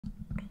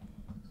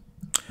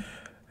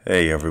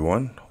Hey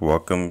everyone,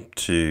 welcome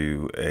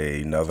to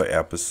another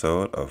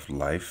episode of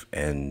Life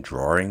and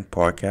Drawing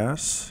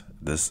Podcast.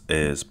 This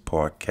is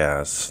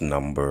podcast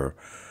number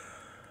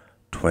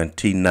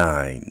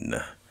 29.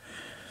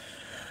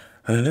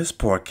 And in this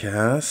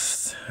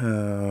podcast,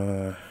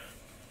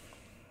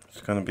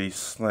 it's going to be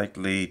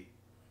slightly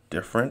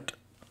different.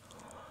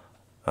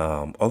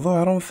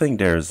 Although I don't think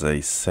there's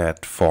a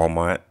set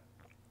format.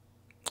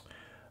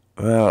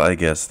 Well, I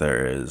guess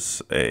there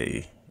is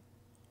a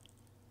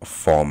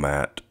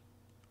format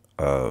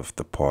of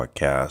the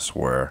podcast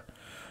where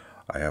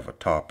I have a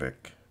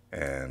topic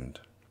and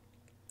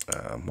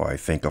I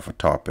think of a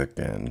topic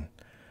and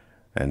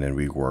then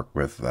we work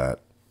with that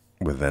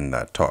within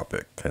that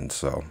topic. And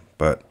so,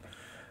 but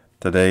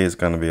today is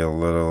going to be a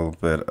little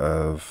bit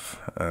of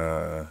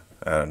I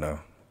don't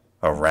know,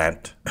 a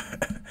rant,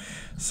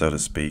 so to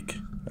speak.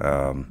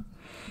 Going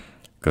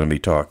to be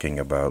talking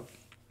about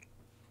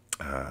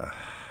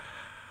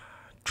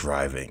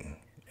driving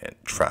and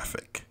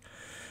traffic.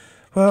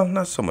 Well,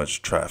 not so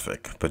much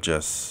traffic, but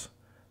just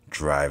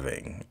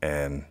driving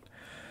and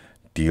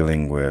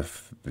dealing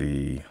with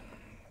the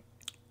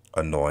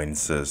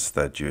annoyances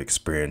that you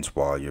experience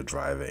while you're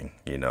driving.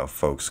 You know,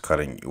 folks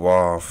cutting you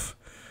off,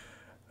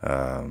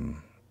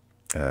 um,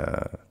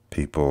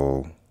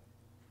 people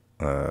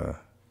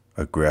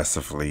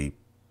aggressively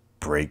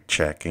brake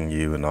checking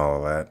you and all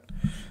of that.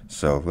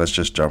 So let's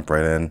just jump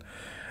right in.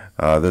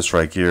 This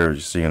right here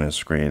you see on the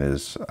screen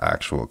is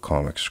actual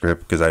comic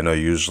script because I know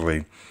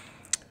usually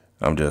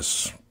I'm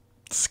just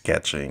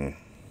sketching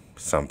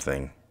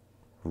something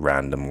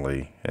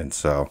randomly, and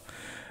so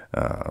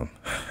um,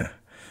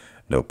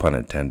 no pun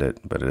intended,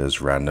 but it is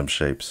random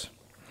shapes.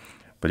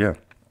 But yeah,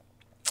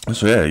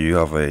 so yeah, you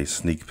have a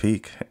sneak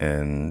peek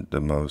in the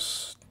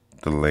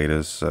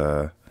latest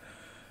uh,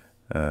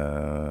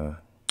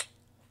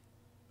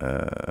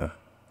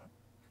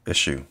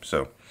 issue.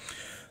 So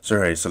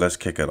alright, so let's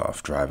kick it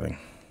off. Driving,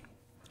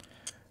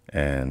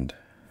 and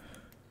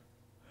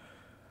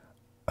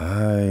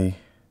I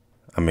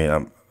I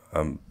mean,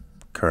 I'm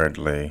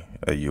currently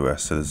a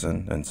U.S.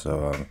 citizen, and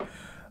so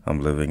I'm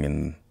living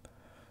in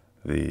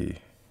the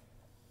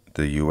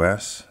the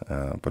U.S.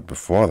 But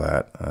before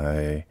that,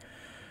 I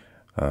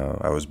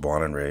was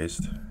born and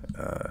raised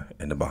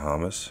in the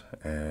Bahamas,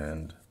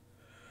 and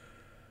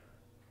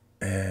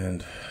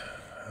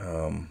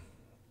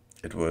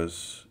it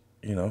was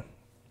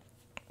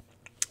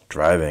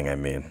driving. I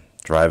mean,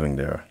 driving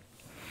there.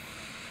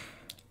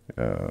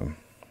 Um,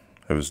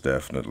 it was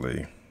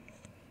definitely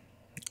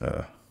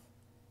uh,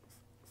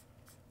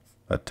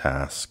 a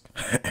task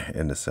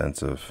in the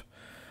sense of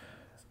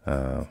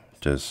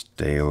just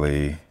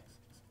daily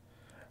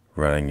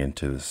running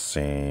into the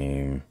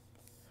same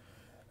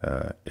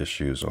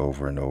issues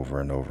over and over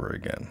and over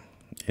again.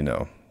 You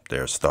know,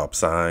 there are stop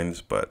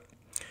signs, but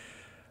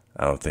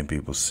I don't think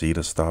people see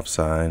the stop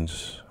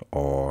signs,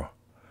 or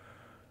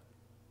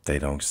they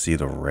don't see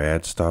the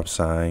red stop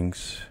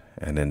signs,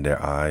 and in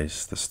their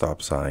eyes, the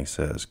stop sign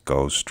says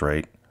go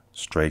straight,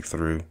 straight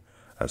through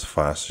as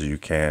fast as you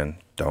can.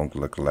 Don't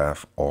look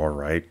left or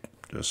right.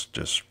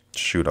 Just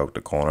shoot out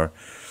the corner.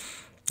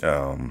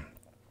 Um,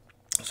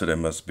 so there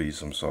must be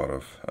some sort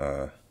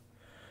of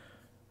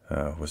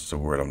what's the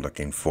word I'm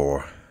looking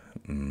for?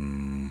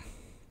 Mm,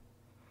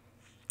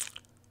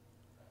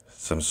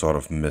 some sort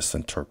of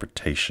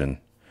misinterpretation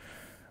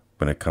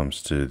when it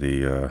comes to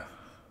the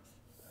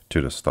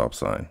stop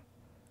sign,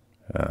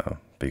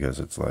 because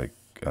it's like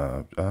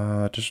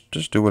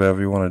just do whatever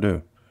you want to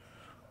do.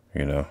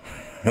 You know,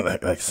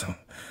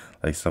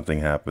 like something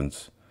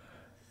happens.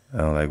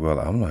 And I'm like, well,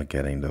 I'm not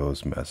getting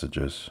those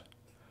messages.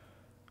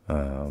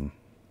 Um,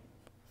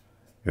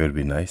 it would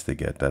be nice to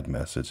get that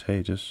message.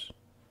 Hey, just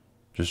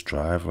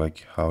drive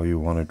like how you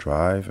want to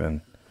drive,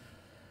 and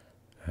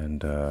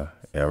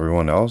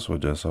everyone else will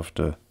just have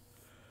to,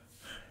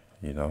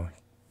 you know,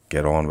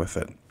 get on with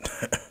it.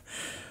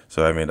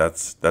 So I mean,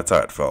 that's how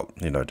it felt.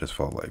 You know, it just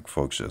felt like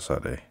folks just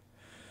had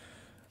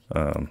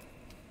um,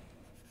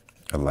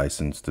 a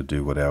license to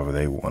do whatever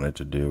they wanted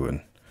to do,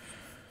 and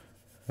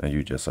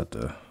you just had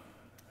to,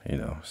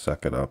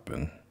 suck it up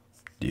and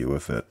deal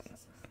with it.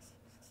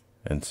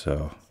 And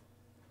so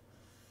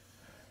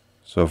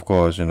of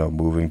course,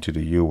 moving to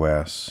the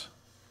U.S.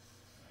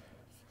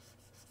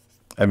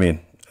 I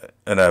mean,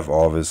 and I've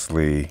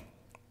obviously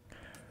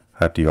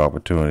had the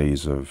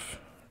opportunities of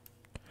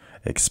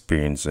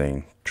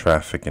experiencing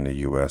traffic in the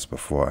U.S.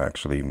 before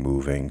actually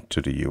moving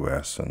to the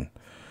U.S. And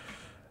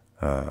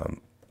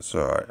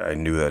so I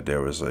knew that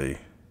there was a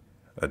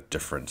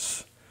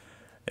difference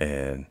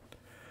in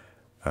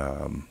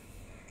um,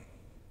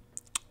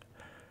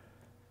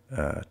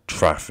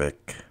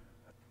 traffic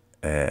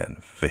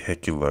and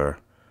vehicular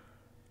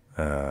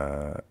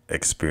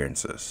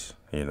experiences.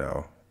 You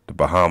know, the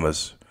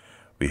Bahamas,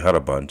 we had a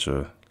bunch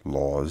of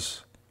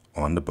laws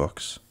on the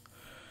books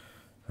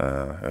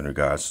in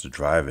regards to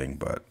driving,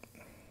 but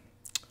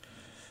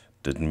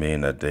didn't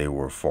mean that they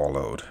were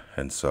followed.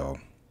 And so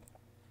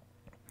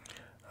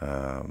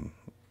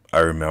I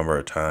remember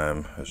a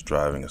time I was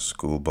driving a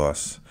school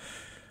bus.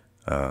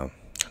 Uh,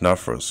 not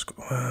for a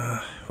school.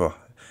 Well,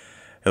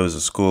 it was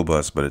a school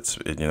bus, but it's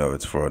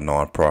for a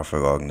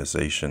nonprofit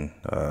organization,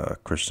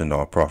 Christian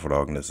nonprofit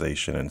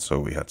organization, and so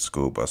we had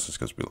school buses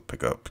because we'll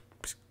pick up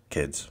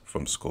kids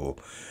from school,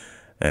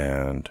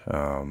 and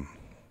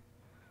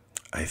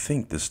I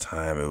think this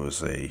time it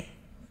was a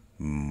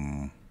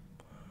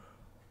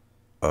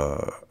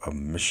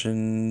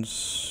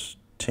missions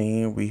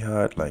team we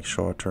had, like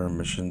short-term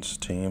missions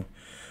team.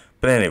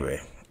 But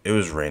anyway, it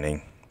was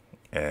raining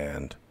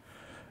and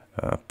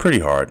pretty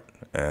hard,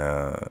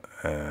 and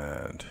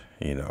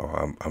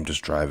I'm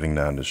just driving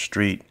down the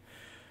street,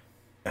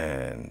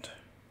 and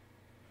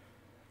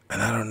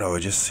I don't know,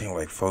 it just seemed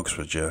like folks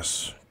were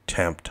just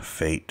tempt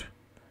fate.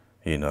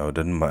 It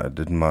didn't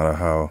matter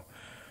how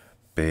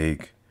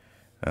big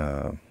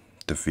the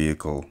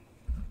vehicle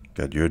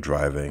that you're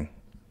driving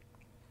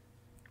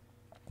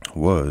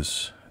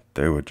was,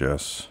 they were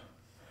just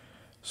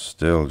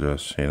still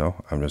just,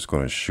 I'm just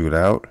going to shoot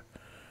out,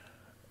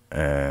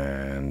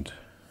 and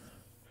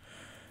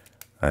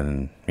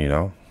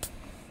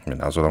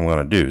that's what I'm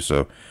going to do.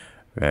 So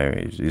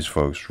these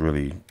folks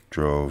really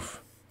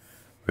drove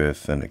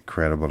with an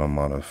incredible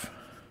amount of,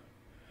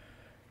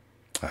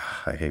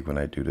 I hate when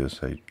I do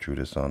this. I drew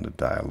this on the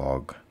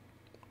dialogue,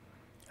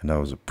 and that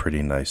was a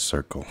pretty nice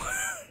circle.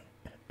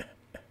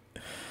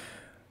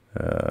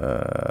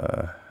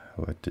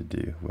 What to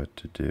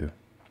do.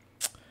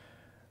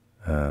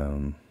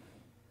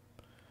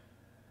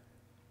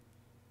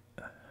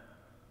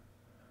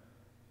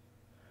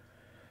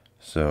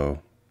 So,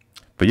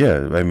 but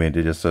yeah, I mean,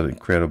 they just an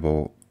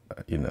incredible,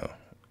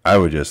 I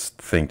would just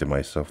think to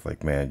myself,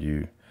 like, man,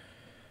 you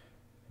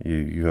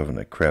have an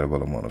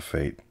incredible amount of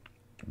faith,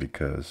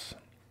 because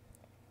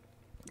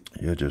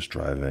you're just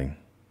driving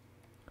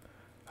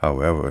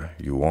however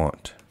you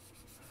want,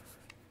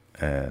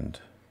 and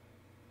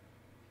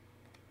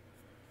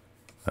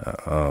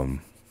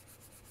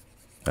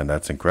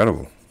that's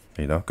incredible,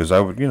 because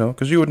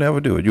because you would never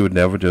do it. You would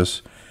never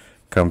just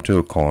come to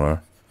a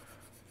corner,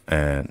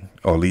 and,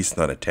 or at least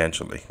not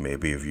intentionally.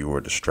 Maybe if you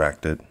were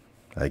distracted,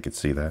 I could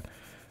see that.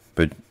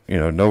 But,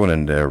 no one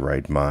in their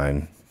right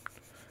mind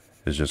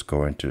is just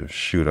going to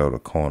shoot out a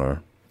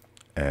corner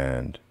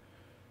and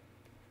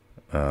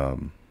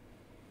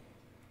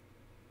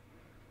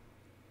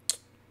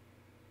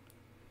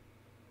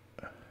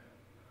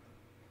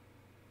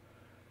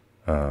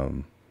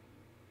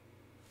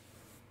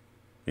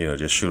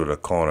just shoot at a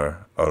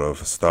corner out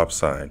of a stop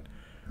sign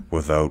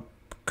without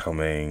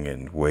coming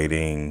and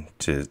waiting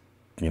to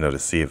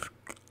see if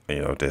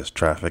there's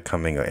traffic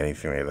coming or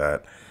anything like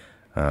that.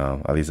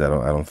 At least I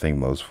don't think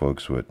most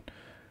folks would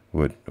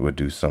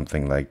do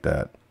something like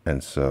that.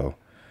 And so,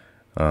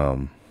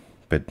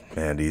 but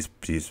man, these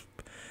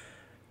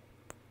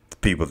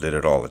people did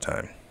it all the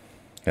time.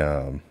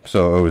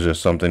 So it was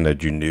just something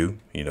that you knew,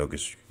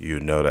 because you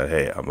know that,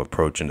 hey, I'm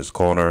approaching this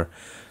corner,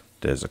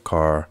 there's a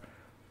car,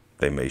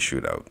 they may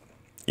shoot out.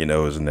 It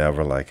was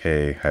never like,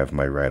 hey, have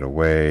my right of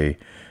way,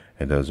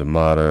 it doesn't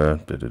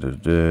matter,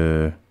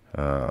 they're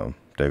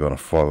gonna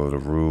follow the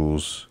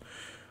rules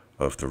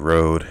of the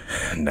road.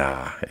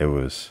 Nah, it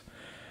was,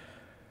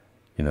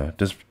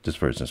 this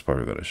person's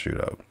probably gonna shoot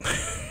out.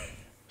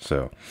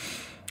 So,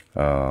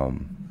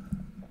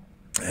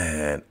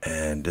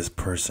 and this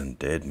person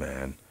did,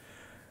 man.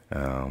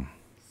 And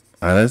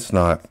it's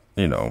not,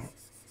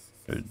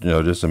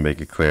 just to make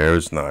it clear,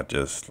 it's not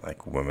just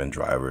like women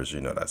drivers,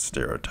 that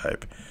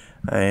stereotype.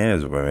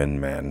 As women,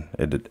 man,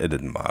 it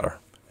didn't matter.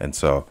 And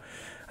so,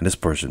 and this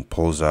person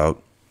pulls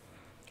out,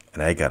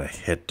 and I gotta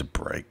hit the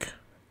brake.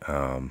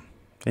 And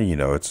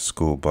it's a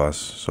school bus,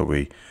 so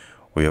we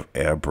have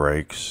air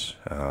brakes.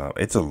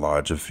 It's a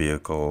larger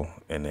vehicle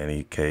in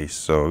any case,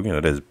 so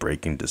there's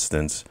braking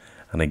distance.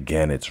 And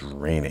again, it's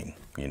raining,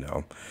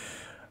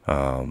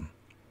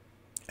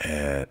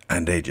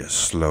 and they just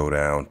slow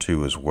down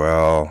too as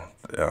well.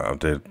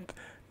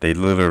 They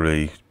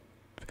literally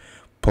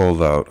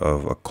pulled out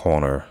of a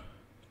corner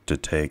to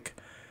take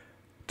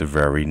the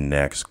very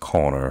next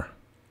corner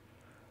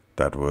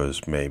that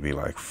was maybe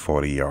like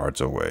 40 yards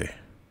away.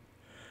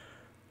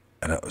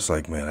 And I was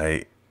like, man,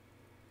 I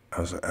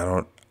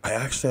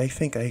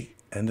think I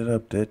ended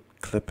up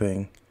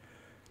clipping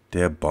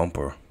their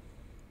bumper.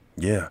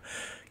 Yeah,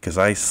 because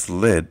I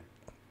slid,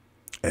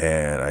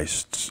 and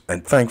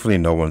and thankfully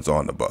no one's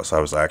on the bus. I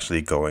was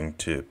actually going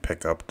to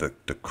pick up the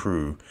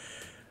crew.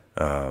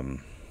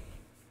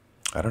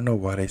 I don't know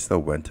why they still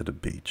went to the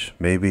beach.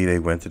 Maybe they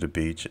went to the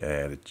beach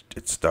and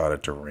it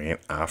started to rain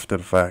after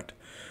the fact.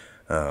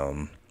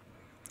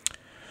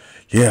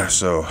 Yeah,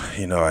 so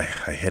I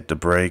hit the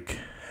brake,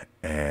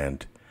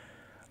 and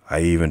I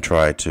even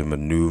tried to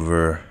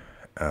maneuver.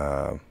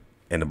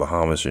 In the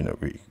Bahamas,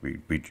 we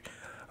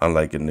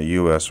unlike in the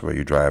U.S. where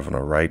you drive on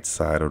the right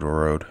side of the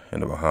road,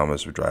 in the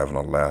Bahamas we drive on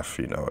the left.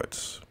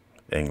 It's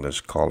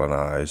English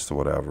colonized or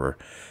whatever,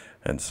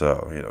 and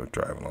so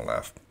drive on the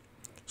left.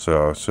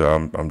 So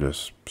I'm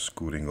just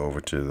scooting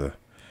over to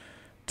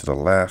the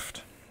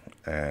left,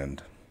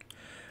 and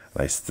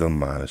I still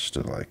managed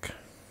to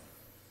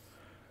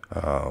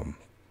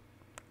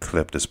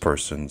clip this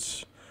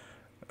person's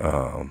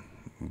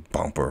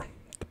bumper,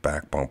 the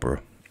back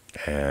bumper,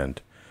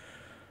 and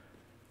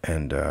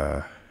and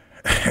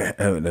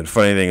and the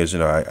funny thing is,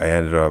 I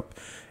ended up,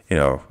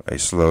 I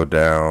slowed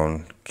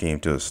down, came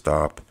to a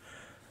stop,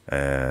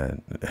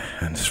 and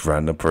and this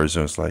random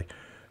person was like,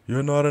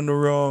 "You're not in the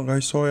wrong. I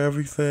saw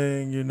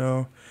everything.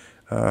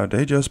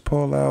 They just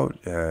pull out."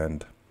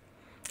 And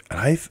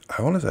I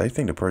honestly, I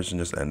think the person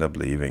just ended up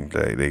leaving.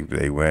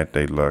 They went,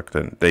 they looked,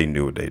 and they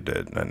knew what they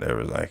did, and they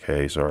were like,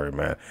 "Hey, sorry,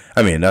 man."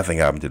 I mean, nothing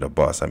happened to the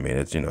bus. I mean,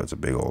 it's a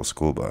big old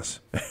school bus,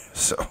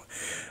 so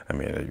I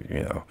mean,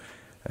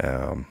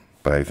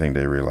 but I think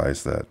they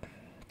realized that,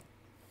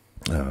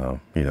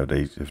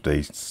 they if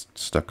they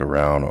stuck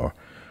around or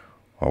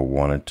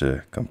wanted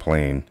to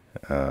complain,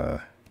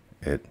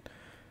 it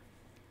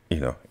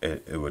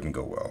it wouldn't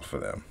go well for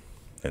them,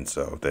 and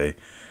so they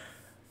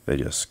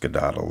just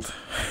skedaddled.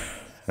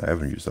 I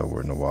haven't used that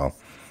word in a while,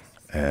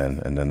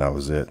 and then that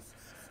was it.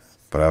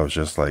 But I was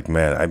just like,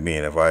 man, I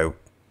mean, if I,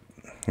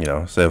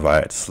 say if I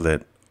had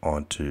slid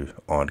onto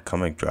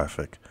oncoming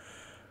traffic,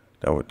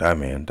 that would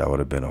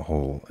have been a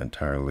whole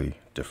entirely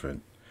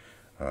different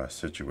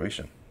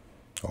situation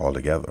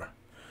altogether.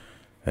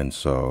 And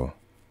so,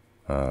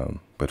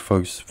 but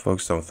folks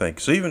don't think.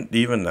 So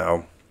even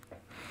now,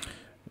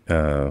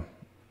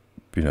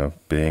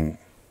 being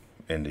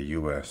in the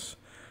U.S.,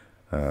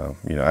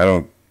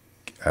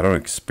 I don't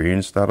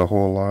experience that a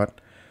whole lot,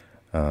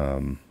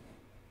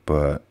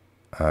 but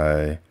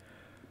I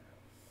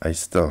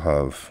still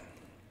have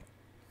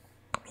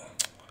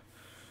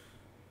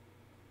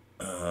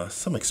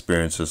some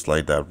experiences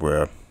like that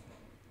where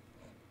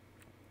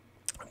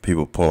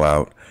people pull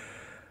out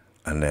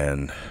and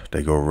then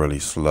they go really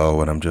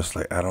slow, and I'm just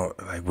like, I don't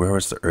like, where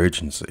is the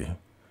urgency?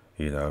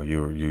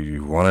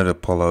 You wanted to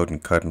pull out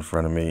and cut in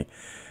front of me,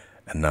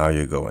 and now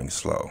you're going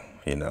slow.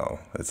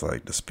 It's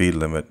like the speed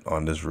limit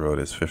on this road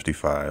is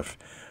 55.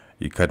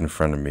 You cut in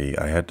front of me.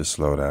 I had to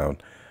slow down.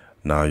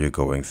 Now you're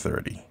going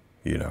 30,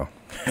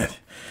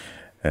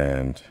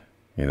 And,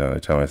 I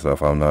tell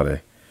myself I'm not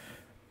a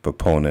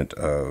proponent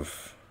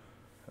of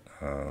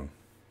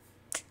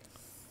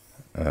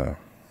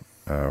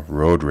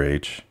road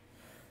rage.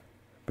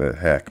 But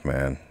heck,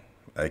 man,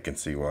 I can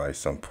see why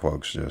some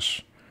folks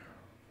just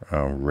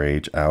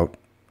rage out.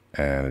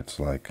 And it's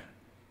like,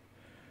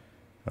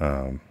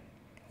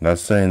 not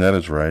saying that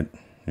is right,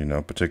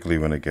 particularly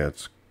when it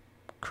gets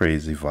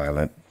crazy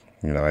violent.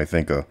 I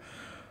think a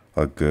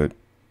good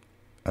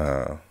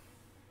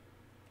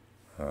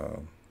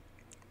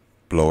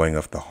blowing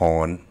of the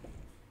horn,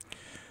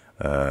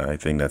 I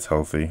think that's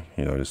healthy.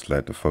 Just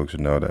let the folks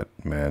know that,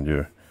 man,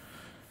 you're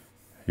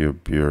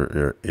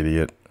an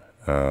idiot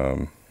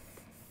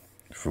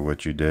for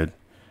what you did.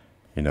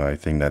 I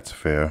think that's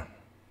fair.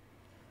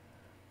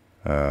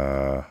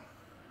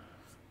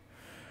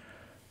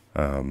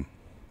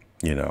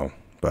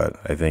 But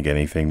I think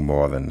anything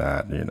more than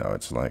that,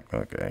 it's like,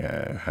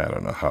 okay, I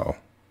don't know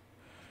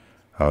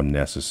how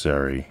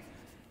necessary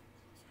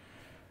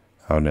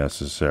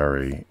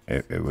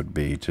it would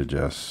be to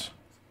just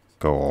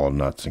go all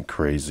nuts and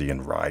crazy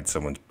and ride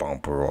someone's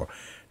bumper or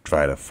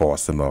try to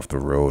force them off the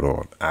road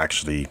or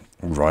actually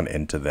run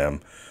into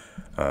them.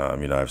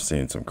 I've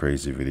seen some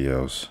crazy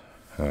videos.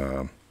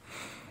 I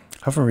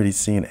haven't really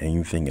seen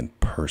anything in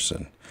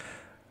person.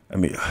 I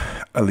mean,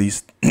 at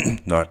least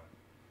not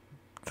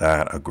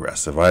that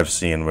aggressive. I've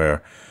seen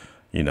where,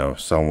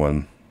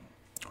 someone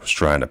was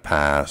trying to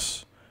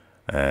pass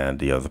and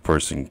the other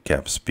person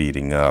kept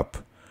speeding up,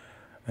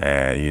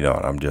 and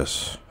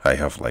I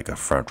have like a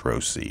front row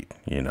seat,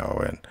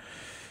 and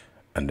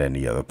then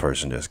the other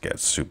person just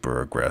gets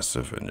super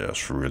aggressive and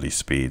just really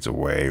speeds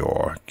away,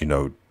 or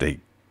they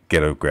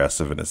get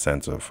aggressive in the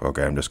sense of,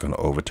 okay, I'm just going to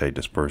overtake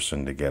this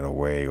person to get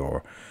away,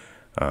 or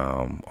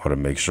to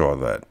make sure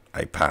that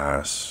I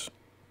pass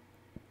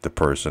the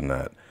person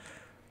that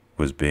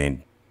was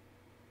being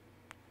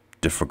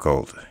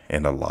difficult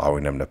in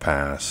allowing them to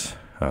pass.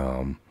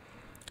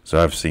 So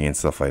I've seen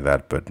stuff like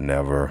that, but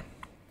never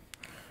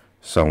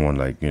someone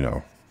like,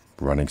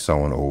 running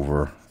someone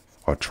over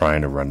or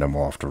trying to run them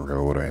off the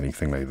road or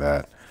anything like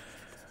that.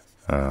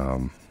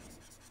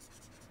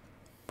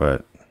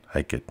 But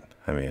like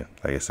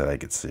I said, I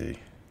could see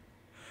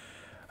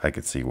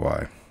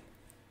why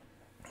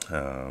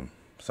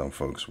some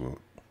folks will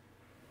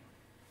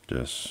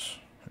just,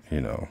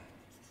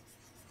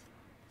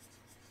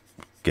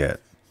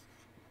 get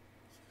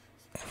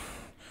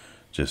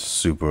just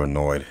super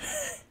annoyed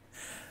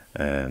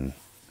and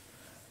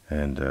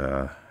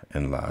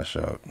lash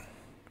out.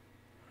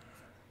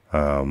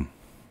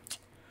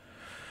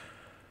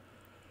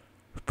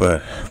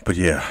 But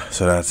yeah,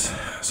 so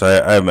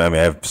I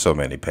have so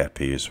many pet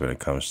peeves when it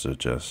comes to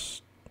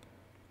just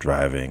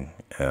driving,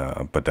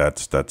 but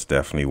that's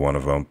definitely one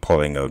of them.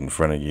 Pulling out in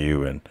front of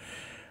you and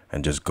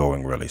just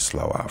going really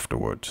slow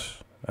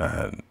afterwards,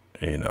 and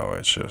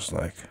it's just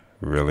like,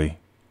 really,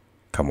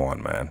 come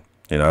on, man.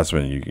 That's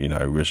when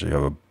I wish you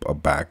have a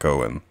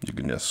backhoe and you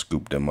can just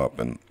scoop them up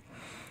and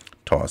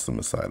toss them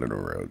aside of the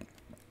road.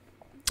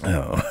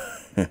 Oh.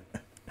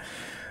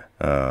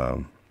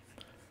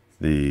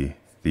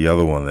 the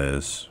other one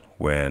is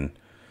when,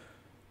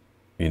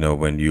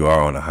 when you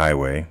are on a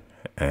highway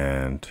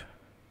and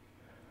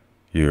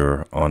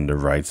you're on the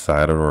right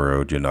side of the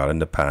road, you're not in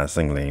the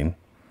passing lane,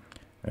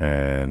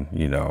 and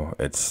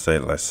it's say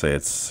let's say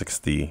it's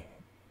 60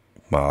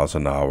 miles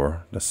an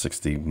hour, the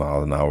 60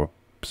 mile an hour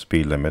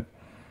speed limit,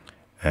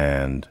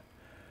 and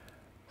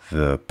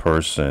the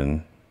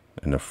person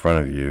in the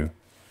front of you,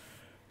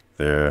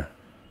 they're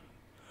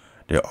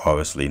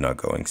obviously not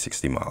going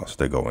 60 miles,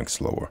 they're going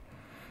slower,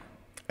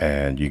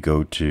 and you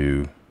go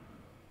to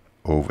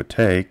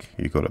overtake,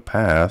 you go to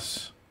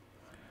pass,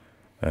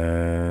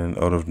 and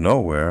out of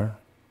nowhere,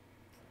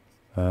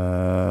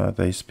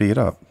 they speed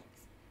up,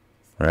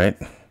 right?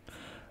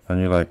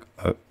 And you're like,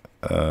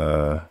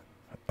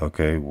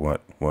 okay,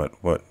 what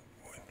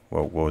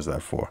was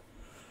that for?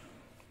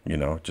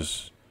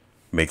 Just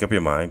make up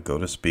your mind, go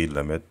to speed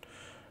limit,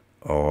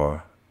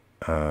 or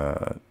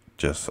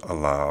just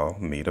allow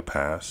me to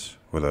pass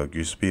without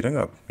you speeding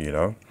up,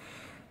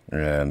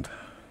 And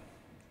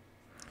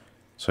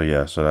so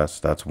yeah, so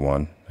that's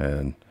one.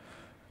 And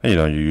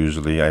you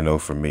usually, I know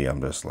for me, I'm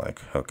just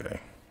like,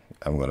 okay,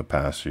 I'm gonna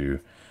pass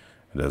you.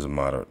 It doesn't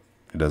matter.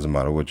 It doesn't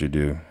matter what you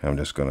do. I'm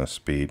just gonna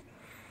speed.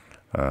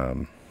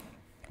 But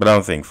I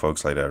don't think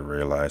folks like that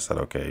realize that,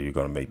 okay, you're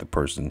gonna make the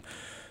person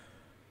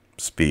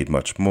speed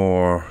much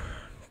more.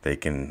 They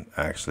can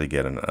actually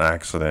get in an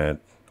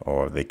accident,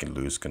 or they can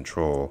lose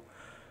control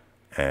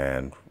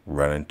and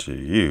run into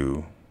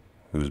you,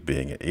 who's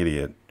being an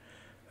idiot,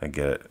 and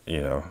get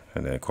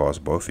and then cause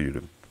both of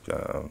you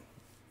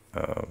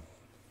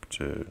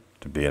to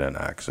be in an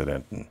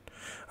accident,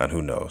 and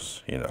who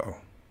knows,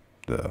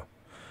 the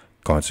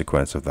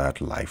consequence of that,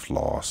 life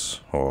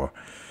loss or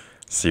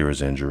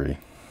serious injury.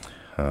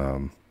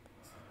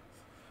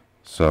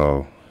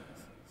 So,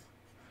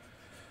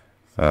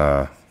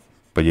 but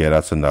yeah,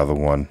 that's another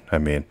one. I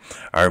mean,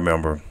 I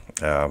remember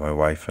my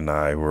wife and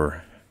I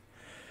were,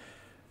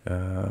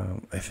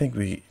 I think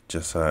we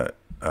just had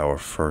our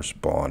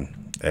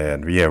firstborn,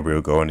 and yeah, we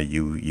were going to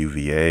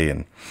UVA,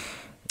 and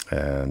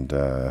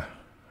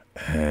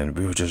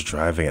we were just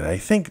driving, and I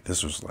think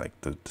this was like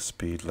the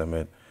speed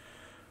limit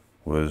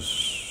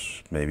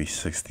was maybe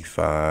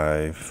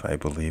 65, I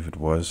believe it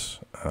was,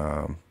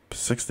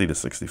 60 to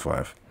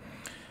 65.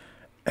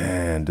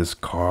 And this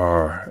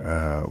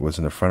car was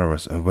in the front of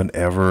us, and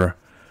whenever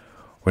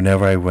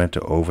I went to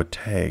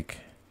overtake,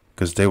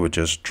 because they would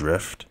just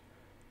drift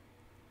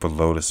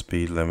below the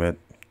speed limit,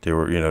 they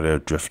were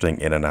drifting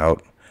in and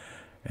out,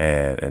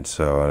 and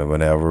so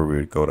whenever we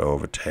would go to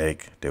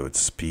overtake, they would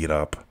speed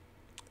up,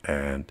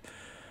 and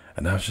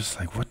I was just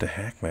like, what the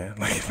heck, man?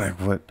 Like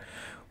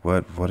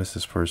what is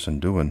this person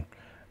doing?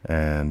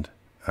 And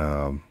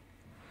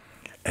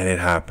it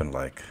happened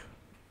like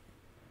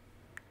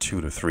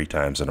 2 to 3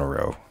 times in a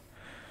row.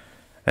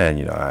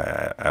 And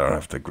I don't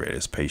have the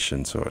greatest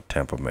patience or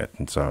temperament,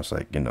 and so I was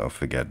like,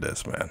 forget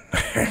this, man.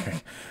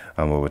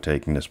 I'm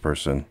overtaking this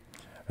person.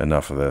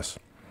 Enough of this.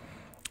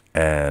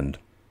 And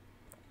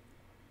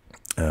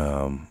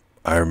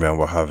I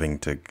remember having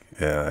to.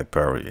 I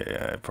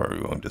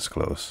probably won't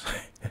disclose.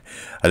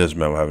 I just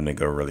remember having to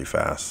go really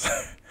fast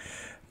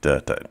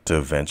to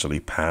eventually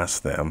pass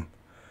them,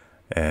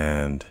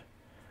 and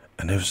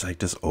it was like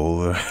this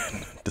old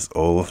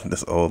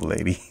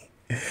lady.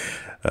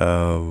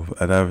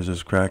 And I was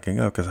just cracking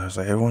up because I was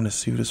like, I want to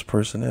see who this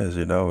person is,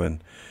 and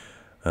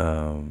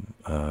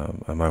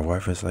my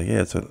wife was like,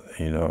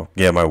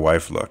 yeah, my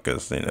wife looked,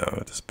 because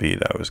at the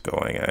speed I was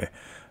going, I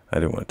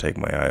didn't want to take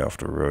my eye off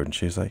the road, and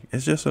she's like,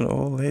 it's just an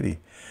old lady.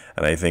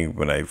 And I think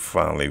when I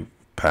finally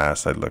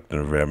passed, I looked in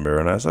the rear mirror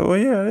and I said, well,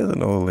 yeah, it is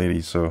an old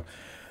lady. So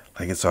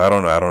I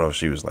don't know if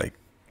she was like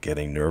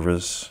getting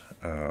nervous,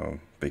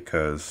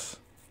 because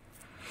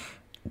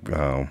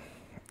I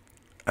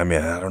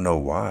mean, I don't know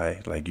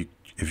why. Like,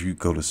 if you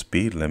go to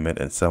speed limit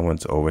and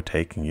someone's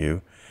overtaking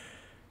you,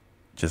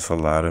 just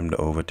allow them to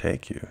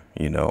overtake you,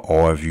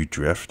 or if you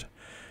drift.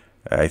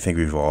 I think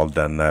we've all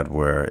done that,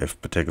 where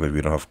if particularly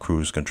we don't have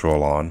cruise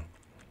control on,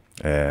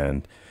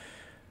 and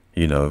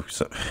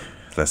so,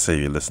 let's say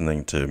you're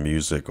listening to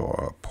music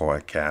or a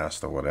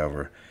podcast or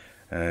whatever,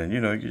 and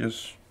you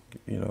just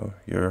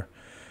your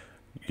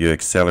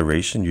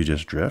acceleration, you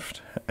just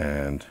drift,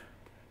 and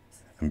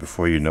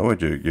before you know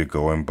it, you're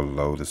going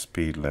below the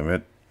speed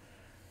limit,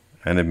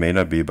 and it may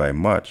not be by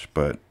much,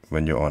 but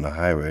when you're on a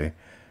highway,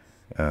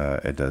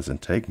 it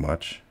doesn't take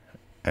much,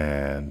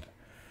 and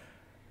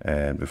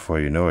before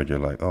you know it, you're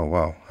like, oh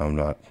wow, I'm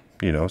not,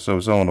 so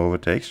if someone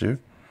overtakes you,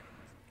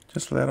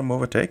 just let them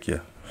overtake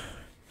you.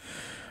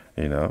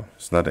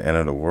 It's not the end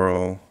of the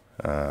world.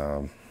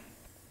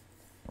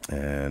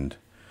 And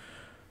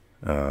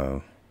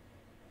oh,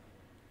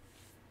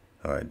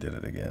 I did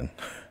it again.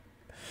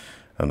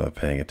 I'm not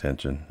paying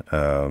attention.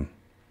 Yeah,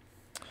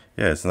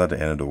 it's not the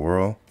end of the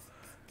world.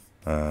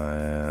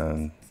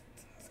 And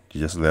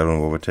you just let them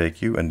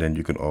overtake you, and then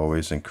you can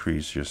always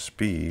increase your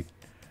speed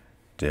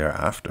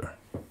thereafter.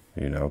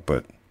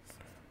 But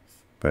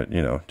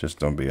just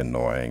don't be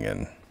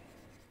annoying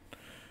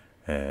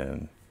and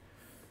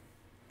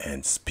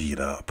speed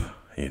up.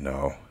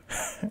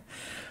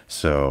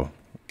 So,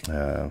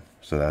 so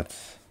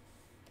that's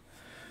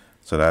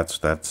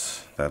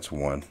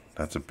one.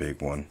 That's a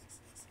big one.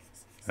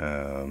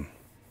 Um,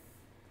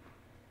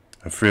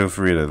 and feel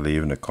free to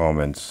leave in the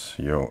comments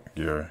your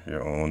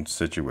own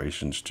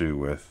situations too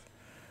with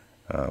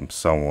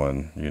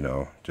someone,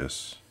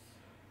 just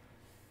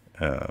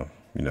uh,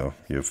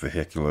 your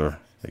vehicular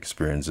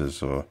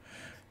experiences or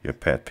your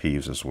pet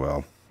peeves as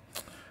well.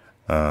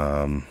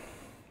 Um,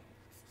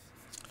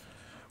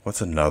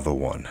 what's another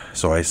one?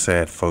 So I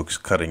said folks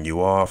cutting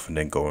you off and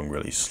then going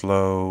really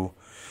slow.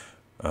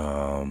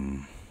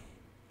 Um,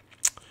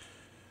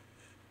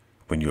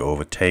 when you're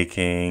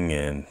overtaking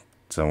and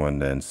someone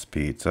then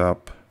speeds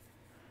up.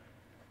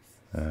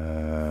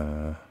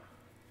 Uh,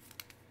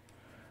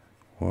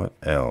 what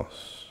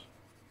else?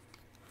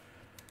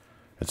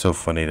 It's so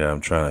funny that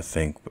I'm trying to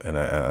think, and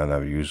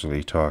I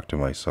usually talk to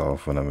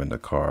myself when I'm in the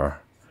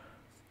car.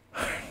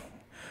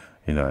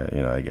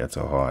 I get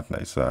so hot and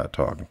I start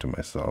talking to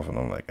myself, and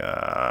I'm like,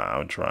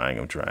 I'm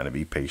trying to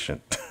be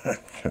patient.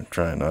 I'm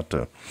trying not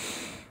to,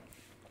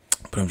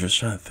 but I'm just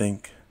trying to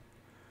think.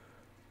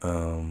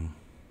 I'm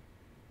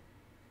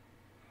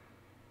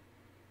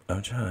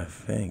trying to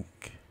think.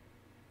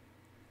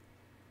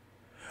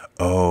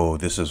 Oh,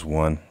 this is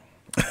one.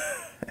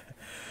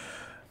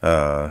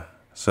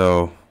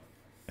 So,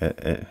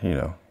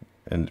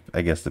 and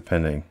I guess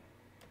depending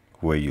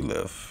where you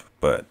live,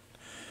 but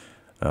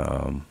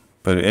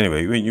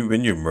anyway,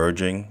 when you're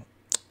merging,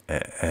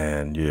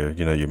 and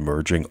you're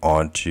merging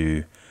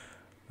onto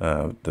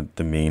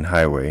the main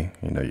highway,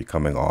 you're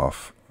coming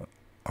off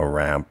a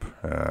ramp,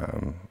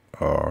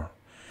 or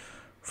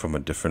from a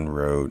different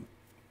road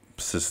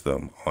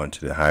system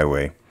onto the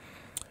highway,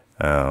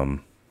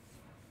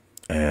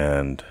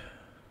 and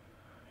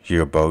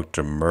you're about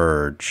to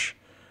merge,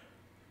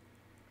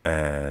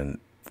 and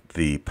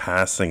the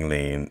passing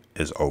lane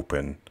is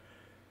open,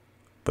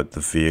 but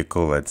the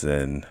vehicle that's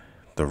in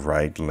the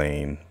right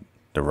lane,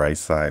 the right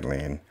side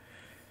lane,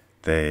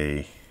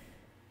 they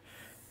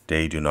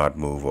do not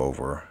move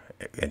over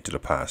into the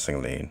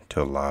passing lane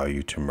to allow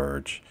you to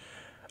merge.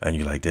 And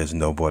you're like, there's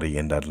nobody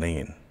in that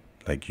lane.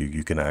 Like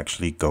you can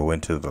actually go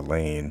into the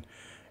lane,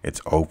 it's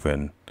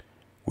open,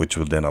 which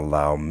will then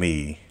allow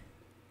me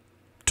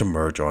to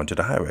merge onto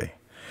the highway.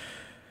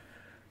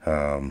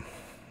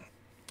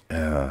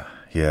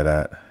 Yeah,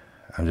 that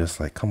I'm just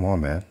like, come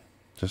on, man.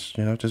 Just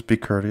be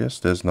courteous.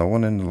 There's no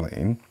one in the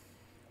lane.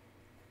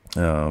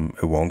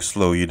 It won't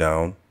slow you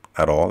down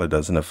at all. It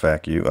doesn't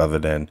affect you other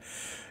than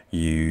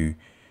you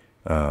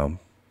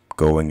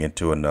going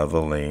into another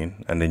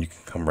lane, and then you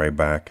can come right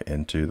back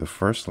into the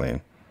first lane.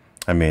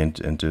 I mean,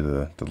 into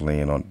the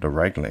lane on the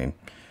right lane.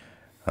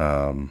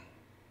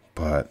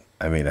 But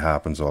I mean, it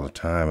happens all the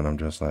time, and I'm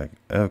just like,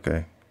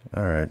 okay,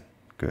 all right,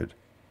 good,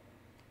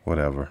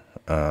 whatever.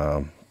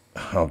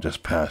 I'll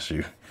just pass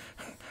you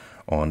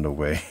on the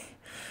way.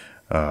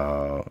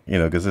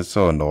 Because it's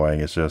so annoying.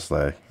 It's just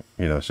like,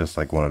 it's just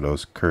like one of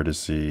those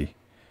courtesy,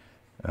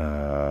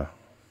 just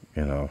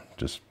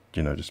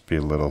be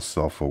a little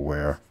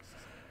self-aware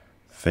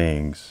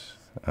things.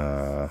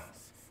 But,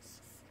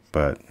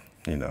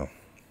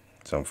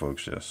 some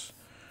folks just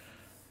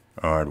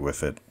aren't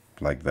with it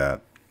like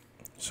that.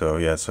 So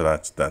yeah, so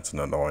that's an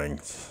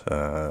annoyance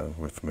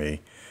with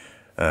me.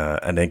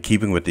 And then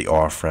keeping with the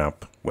off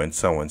ramp when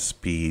someone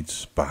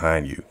speeds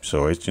behind you.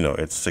 So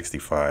it's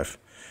 65.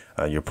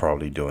 You're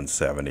probably doing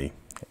 70,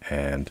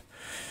 and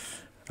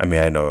I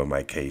mean, I know in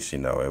my case, it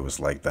was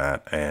like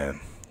that, and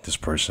this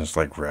person's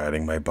like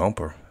riding my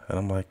bumper, and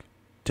I'm like,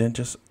 then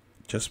just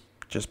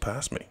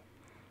pass me.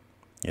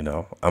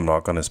 I'm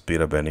not gonna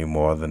speed up any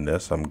more than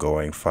this. I'm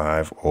going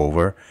 5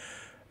 over.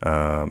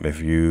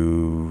 If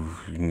you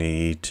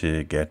need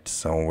to get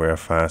somewhere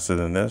faster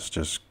than this,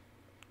 just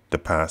the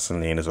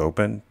passing lane is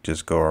open.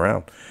 Just go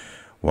around.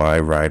 Why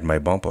ride my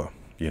bumper?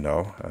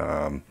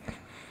 And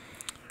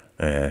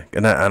I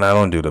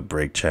don't do the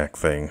brake check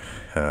thing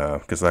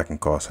because that can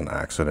cause an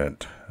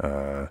accident.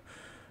 I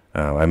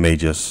may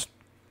just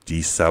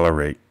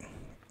decelerate.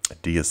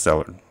 Is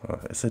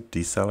it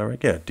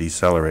decelerate? Yeah,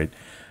 decelerate.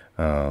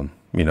 By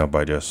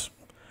just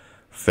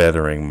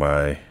feathering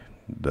the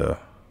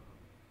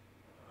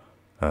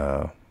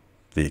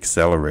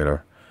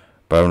accelerator,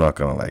 but I'm not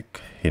gonna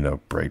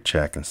brake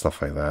check and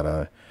stuff like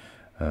that.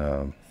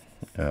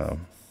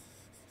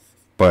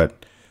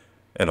 But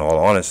in all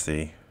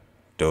honesty,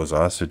 those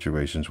are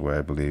situations where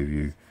I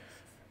believe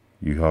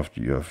you have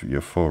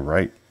your full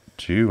right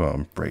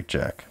to brake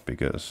check,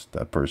 because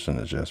that person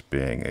is just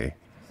being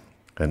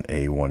an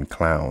A1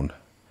 clown,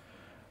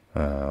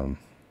 or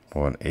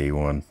an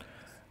A1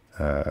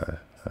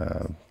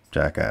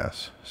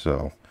 jackass.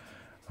 So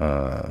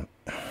and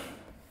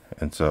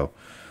so,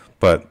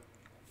 but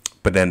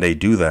then they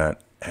do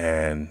that,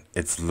 and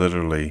it's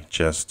literally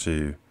just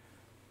to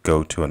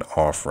go to an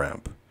off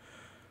ramp.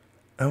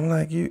 I'm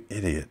like, you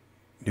idiot.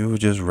 You were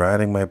just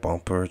riding my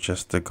bumper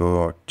just to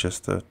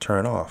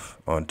turn off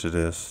onto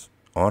this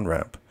on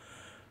ramp.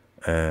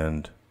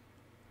 And,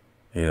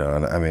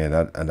 and I mean,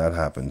 that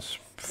happens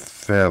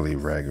fairly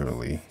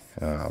regularly.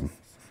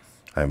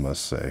 I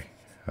must say,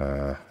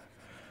 to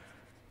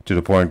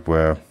the point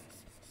where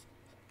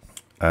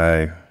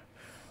I,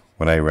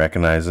 when I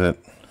recognize it,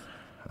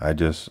 I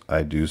do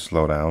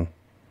slow down,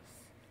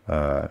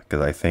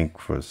 because I think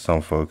for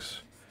some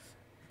folks,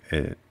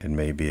 it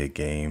may be a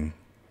game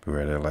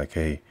where they're like,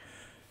 hey,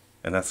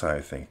 and that's how I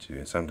think too.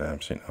 And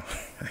sometimes,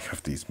 I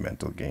have these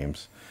mental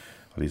games,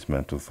 or these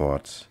mental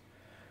thoughts.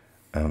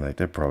 And I'm like,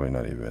 they're probably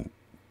not even,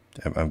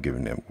 I'm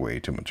giving them way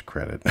too much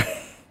credit,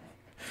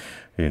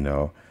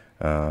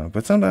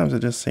 But sometimes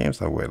it just seems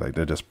that way. Like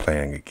they're just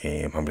playing a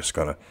game. I'm just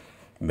going to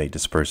make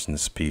this person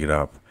speed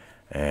up,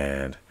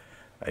 and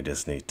I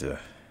just need to,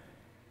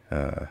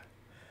 and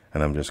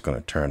I'm just going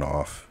to turn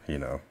off,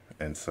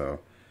 And so,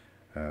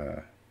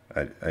 I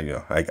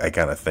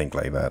kind of think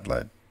like that,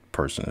 like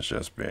person is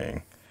just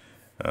being,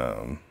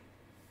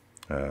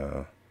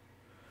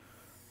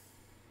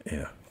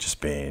 just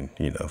being,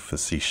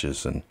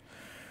 facetious, and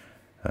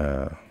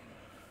I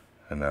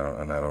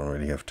don't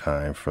really have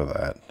time for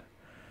that.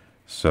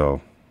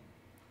 So,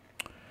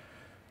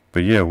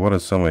 but yeah, what are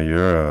some of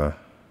your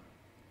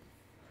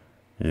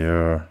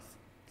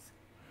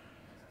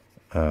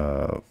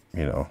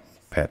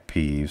pet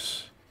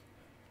peeves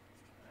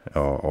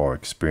or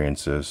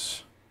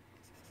experiences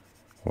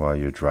while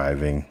you're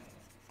driving?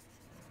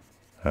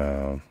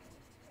 And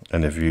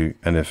if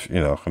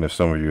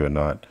some of you are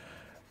not,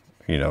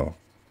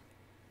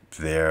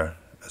 there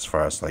as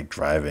far as like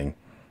driving,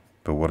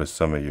 but what are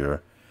some of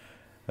your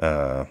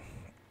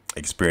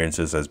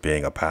experiences as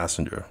being a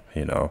passenger?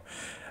 I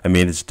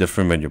mean, it's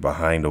different when you're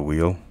behind the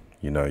wheel.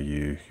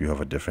 You have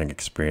a different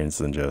experience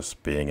than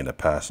just being in the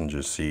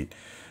passenger seat.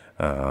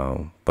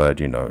 But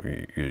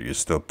you're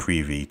still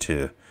privy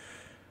to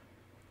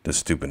the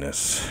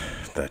stupidness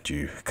that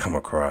you come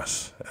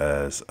across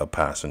as a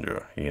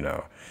passenger.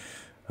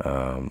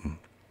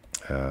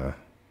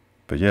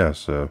 But yeah,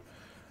 so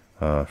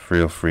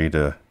feel free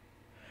to,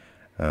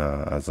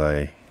 as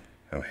I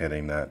am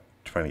hitting that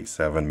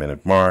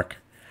 27-minute mark,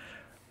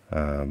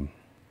 and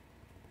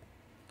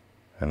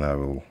I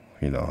will,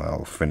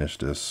 I'll finish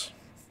this.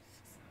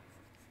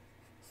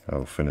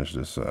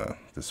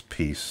 This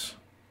piece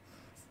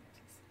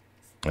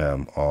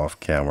off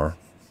camera.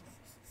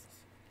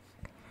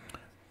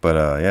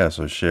 But yeah,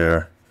 so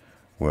share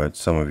what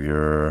some of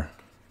your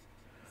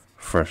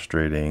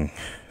frustrating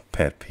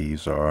pet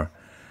peeves are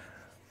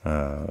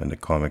in the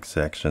comment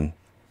section,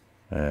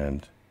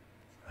 and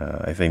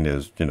I think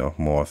there's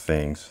more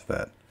things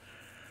that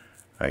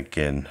I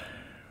can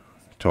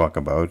talk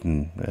about,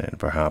 and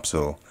perhaps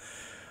it'll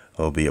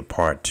be a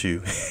part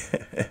 2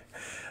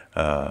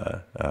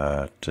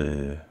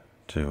 to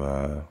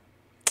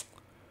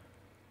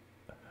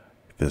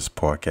this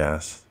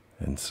podcast.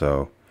 And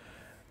so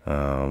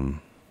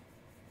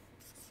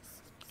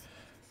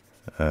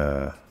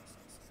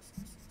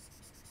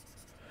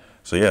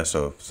yeah,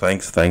 so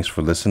thanks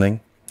for listening.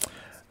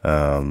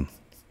 Sorry,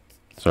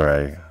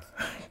 I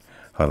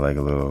had like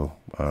a little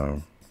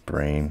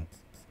brain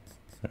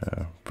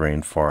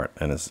fart,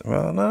 and it's,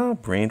 well, no,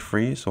 brain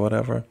freeze or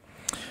whatever.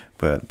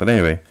 But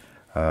anyway,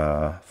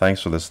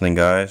 thanks for listening,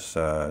 guys,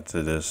 to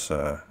this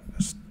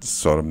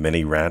sort of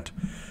mini rant.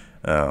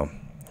 I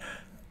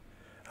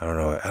don't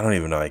know. I don't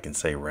even know I can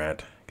say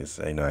rant, because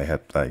I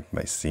had like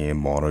my same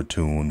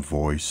monotone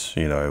voice.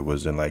 It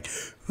wasn't like,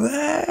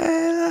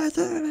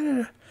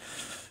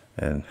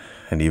 and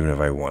even if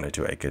I wanted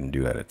to, I couldn't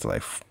do that. It's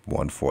like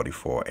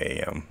 1:44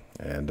 a.m.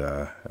 and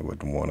I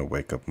wouldn't want to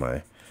wake up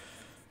my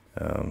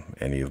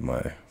any of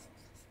my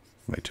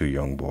 2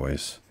 young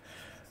boys.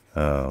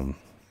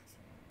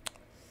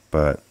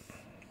 But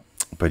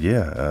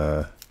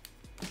yeah,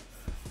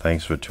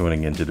 thanks for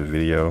tuning into the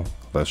video.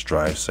 Let's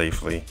drive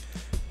safely,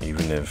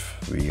 even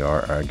if we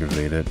are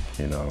aggravated.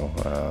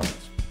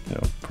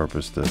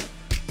 Purpose to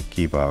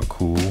keep our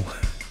cool,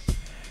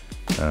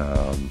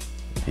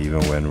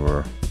 even when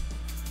we're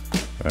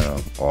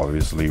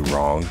obviously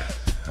wronged.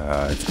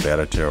 It's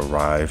better to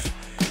arrive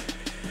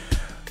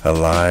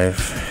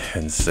alive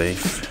and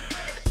safe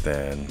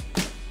than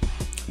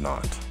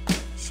not.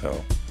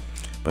 So,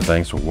 but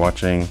thanks for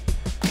watching.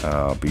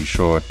 Be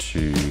sure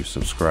to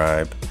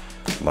subscribe,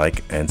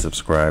 like, and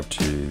subscribe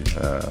to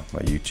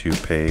my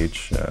YouTube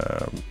page.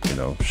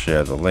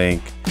 Share the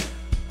link.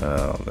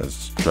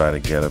 Let's try to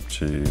get up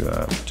to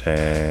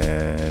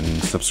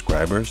 10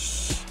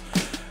 subscribers.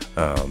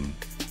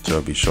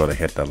 So be sure to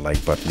hit that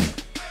like button.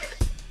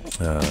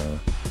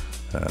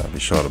 Be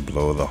sure to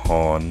blow the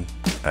horn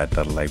at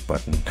that like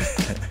button.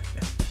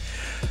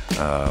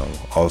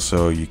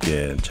 Also, you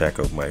can check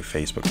out my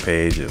Facebook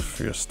page if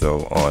you're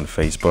still on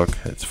Facebook.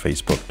 It's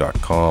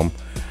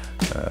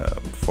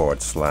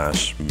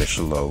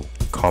facebook.com/Michelo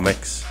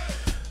Comics.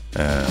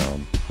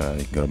 You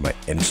can go to my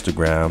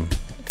Instagram,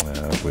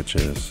 which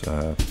is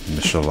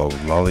Michelo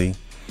Lolly.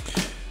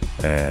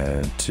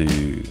 And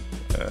to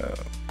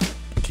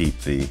keep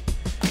the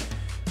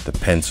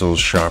pencils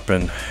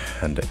sharpened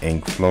and the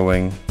ink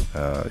flowing,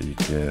 you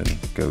can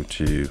go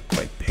to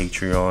my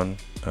Patreon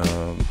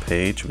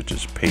page, which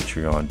is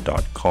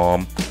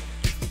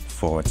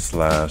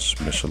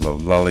patreon.com/Michelo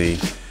Lolly.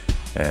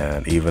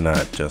 And even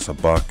at just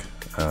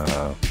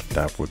 $1,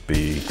 that would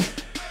be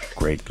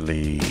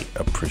greatly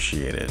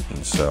appreciated.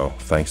 And so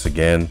thanks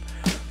again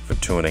for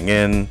tuning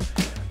in.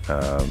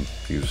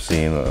 You've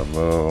seen a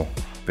little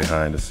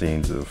behind the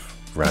scenes of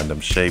random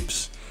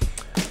shapes,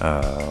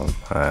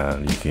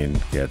 and you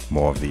can get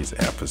more of these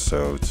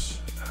episodes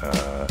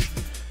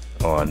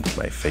on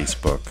my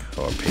Facebook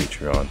or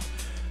Patreon,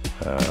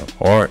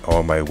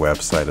 or my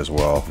website as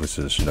well, which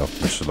is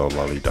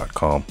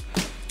michelololly.com.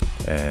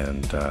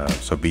 And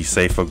so be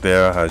safe out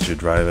there as you're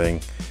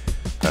driving.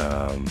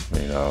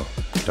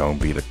 Don't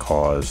be the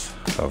cause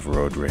of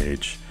road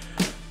rage,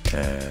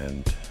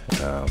 and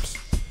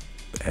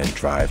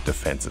drive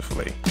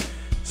defensively.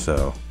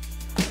 So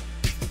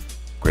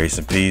grace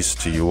and peace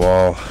to you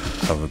all.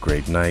 Have a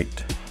great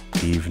night,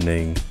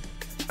 evening,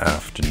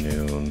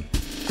 afternoon,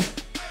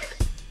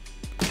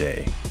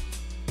 day.